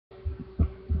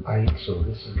So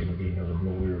this is going to be another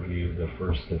movie review, the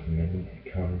first of many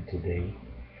to come today.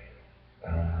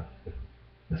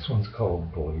 This one's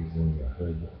called Boyz in the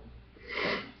Hood.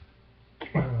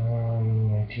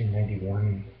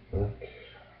 1991 flick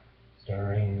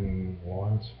starring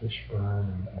Laurence,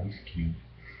 Fishburne, and Ice Cube.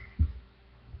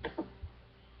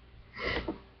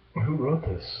 Who wrote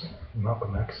this?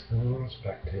 Malcolm X themes,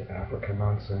 back to Africa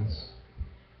nonsense,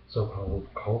 so-called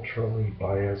culturally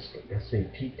biased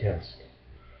SAT test.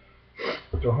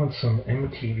 Throw in some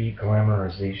MTV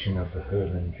glamorization of the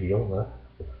hood and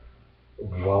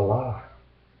voila!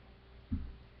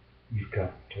 You've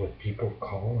got what people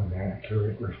call an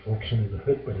accurate reflection of the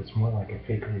hood, but it's more like a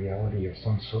fake reality of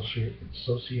some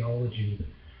sociology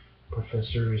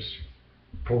professor's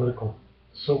political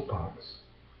soapbox.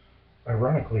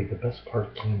 Ironically, the best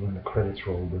part came when the credits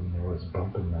rolled and there was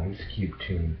bumping the Ice Cube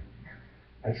tune.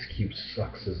 Ice Cube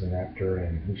sucks as an actor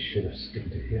and he should have stuck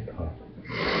to hip-hop.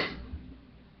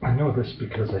 I know this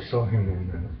because I saw him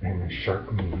in a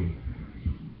shark movie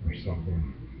or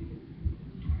something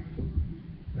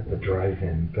at the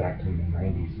drive-in back in the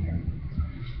 90s, man.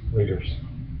 Laters.